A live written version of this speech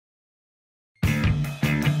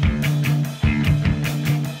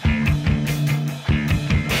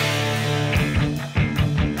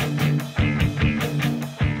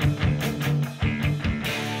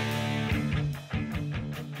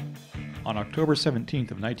October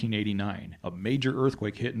 17th of 1989, a major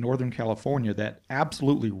earthquake hit Northern California that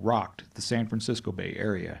absolutely rocked the San Francisco Bay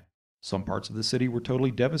Area. Some parts of the city were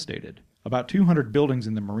totally devastated. About 200 buildings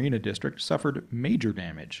in the Marina District suffered major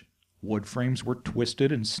damage. Wood frames were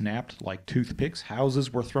twisted and snapped like toothpicks,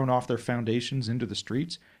 houses were thrown off their foundations into the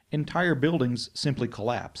streets, entire buildings simply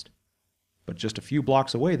collapsed. But just a few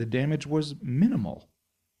blocks away, the damage was minimal.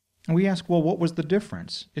 And we ask, well, what was the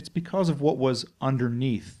difference? It's because of what was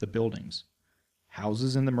underneath the buildings.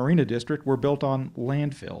 Houses in the Marina District were built on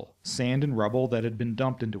landfill, sand and rubble that had been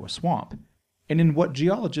dumped into a swamp. And in what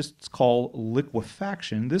geologists call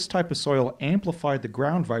liquefaction, this type of soil amplified the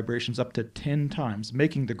ground vibrations up to 10 times,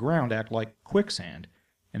 making the ground act like quicksand.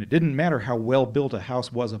 And it didn't matter how well built a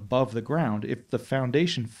house was above the ground, if the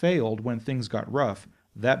foundation failed when things got rough,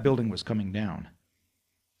 that building was coming down.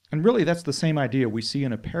 And really, that's the same idea we see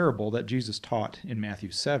in a parable that Jesus taught in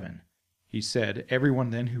Matthew 7. He said,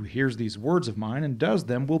 "Everyone then who hears these words of mine and does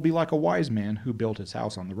them will be like a wise man who built his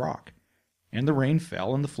house on the rock. And the rain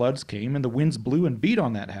fell, and the floods came, and the winds blew and beat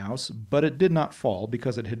on that house, but it did not fall,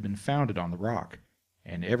 because it had been founded on the rock.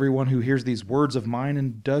 And everyone who hears these words of mine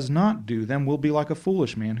and does not do them will be like a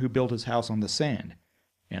foolish man who built his house on the sand.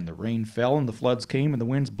 And the rain fell, and the floods came, and the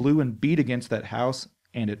winds blew and beat against that house,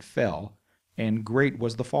 and it fell, and great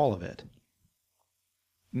was the fall of it."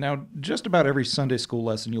 Now, just about every Sunday school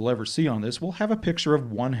lesson you'll ever see on this will have a picture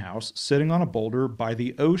of one house sitting on a boulder by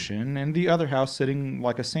the ocean and the other house sitting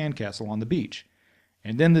like a sandcastle on the beach.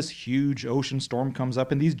 And then this huge ocean storm comes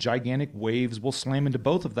up and these gigantic waves will slam into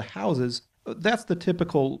both of the houses. That's the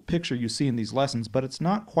typical picture you see in these lessons, but it's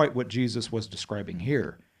not quite what Jesus was describing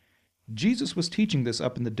here. Jesus was teaching this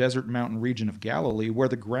up in the desert mountain region of Galilee, where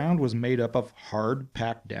the ground was made up of hard,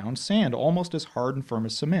 packed down sand, almost as hard and firm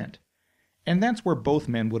as cement. And that's where both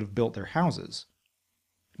men would have built their houses.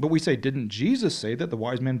 But we say, didn't Jesus say that the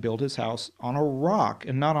wise man built his house on a rock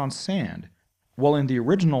and not on sand? Well, in the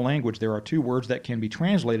original language, there are two words that can be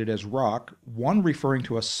translated as rock, one referring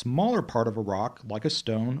to a smaller part of a rock, like a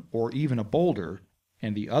stone or even a boulder,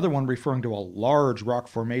 and the other one referring to a large rock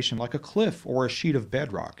formation like a cliff or a sheet of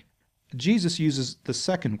bedrock. Jesus uses the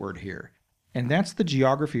second word here, and that's the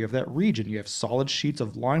geography of that region. You have solid sheets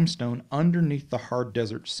of limestone underneath the hard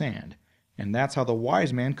desert sand. And that's how the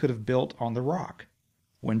wise man could have built on the rock.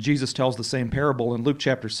 When Jesus tells the same parable in Luke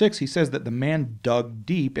chapter 6, he says that the man dug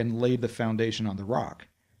deep and laid the foundation on the rock.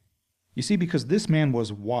 You see, because this man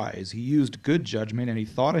was wise, he used good judgment and he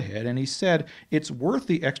thought ahead, and he said, it's worth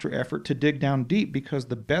the extra effort to dig down deep because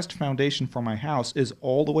the best foundation for my house is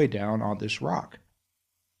all the way down on this rock.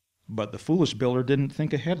 But the foolish builder didn't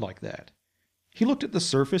think ahead like that. He looked at the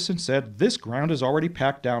surface and said, this ground is already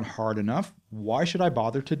packed down hard enough. Why should I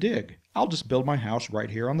bother to dig? I'll just build my house right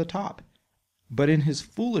here on the top. But in his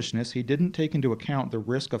foolishness, he didn't take into account the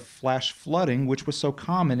risk of flash flooding, which was so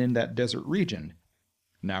common in that desert region.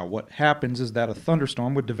 Now, what happens is that a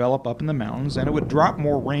thunderstorm would develop up in the mountains, and it would drop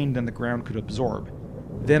more rain than the ground could absorb.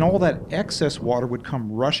 Then all that excess water would come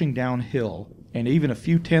rushing downhill, and even a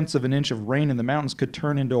few tenths of an inch of rain in the mountains could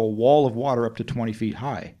turn into a wall of water up to 20 feet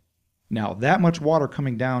high. Now, that much water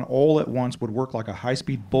coming down all at once would work like a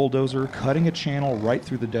high-speed bulldozer, cutting a channel right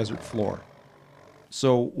through the desert floor.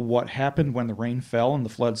 So what happened when the rain fell and the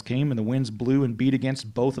floods came and the winds blew and beat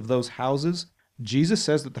against both of those houses? Jesus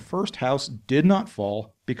says that the first house did not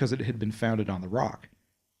fall because it had been founded on the rock.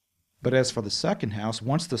 But as for the second house,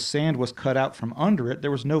 once the sand was cut out from under it,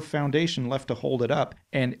 there was no foundation left to hold it up,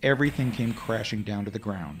 and everything came crashing down to the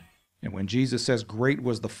ground. And when Jesus says great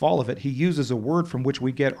was the fall of it, he uses a word from which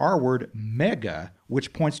we get our word mega,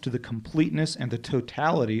 which points to the completeness and the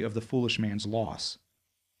totality of the foolish man's loss.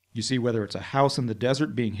 You see, whether it's a house in the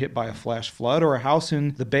desert being hit by a flash flood or a house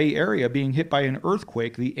in the Bay Area being hit by an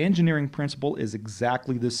earthquake, the engineering principle is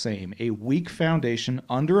exactly the same. A weak foundation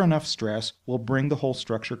under enough stress will bring the whole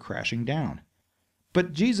structure crashing down.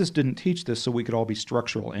 But Jesus didn't teach this so we could all be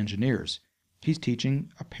structural engineers. He's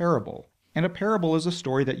teaching a parable. And a parable is a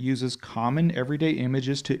story that uses common everyday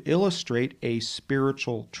images to illustrate a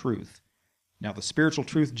spiritual truth. Now, the spiritual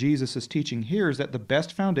truth Jesus is teaching here is that the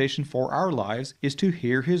best foundation for our lives is to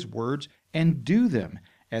hear his words and do them.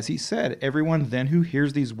 As he said, everyone then who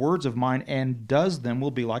hears these words of mine and does them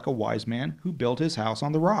will be like a wise man who built his house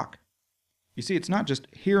on the rock. You see, it's not just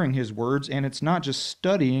hearing his words, and it's not just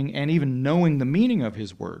studying and even knowing the meaning of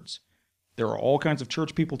his words. There are all kinds of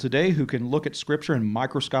church people today who can look at Scripture in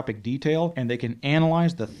microscopic detail, and they can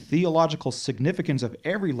analyze the theological significance of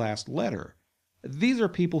every last letter. These are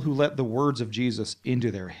people who let the words of Jesus into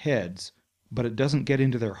their heads, but it doesn't get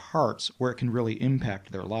into their hearts where it can really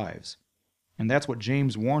impact their lives. And that's what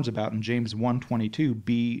James warns about in James 1:22,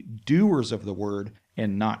 be doers of the word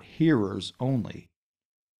and not hearers only.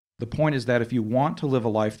 The point is that if you want to live a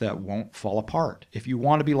life that won't fall apart, if you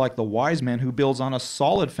want to be like the wise man who builds on a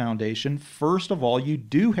solid foundation, first of all, you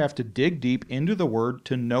do have to dig deep into the Word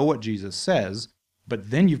to know what Jesus says,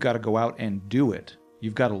 but then you've got to go out and do it.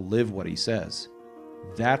 You've got to live what He says.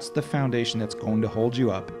 That's the foundation that's going to hold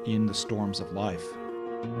you up in the storms of life.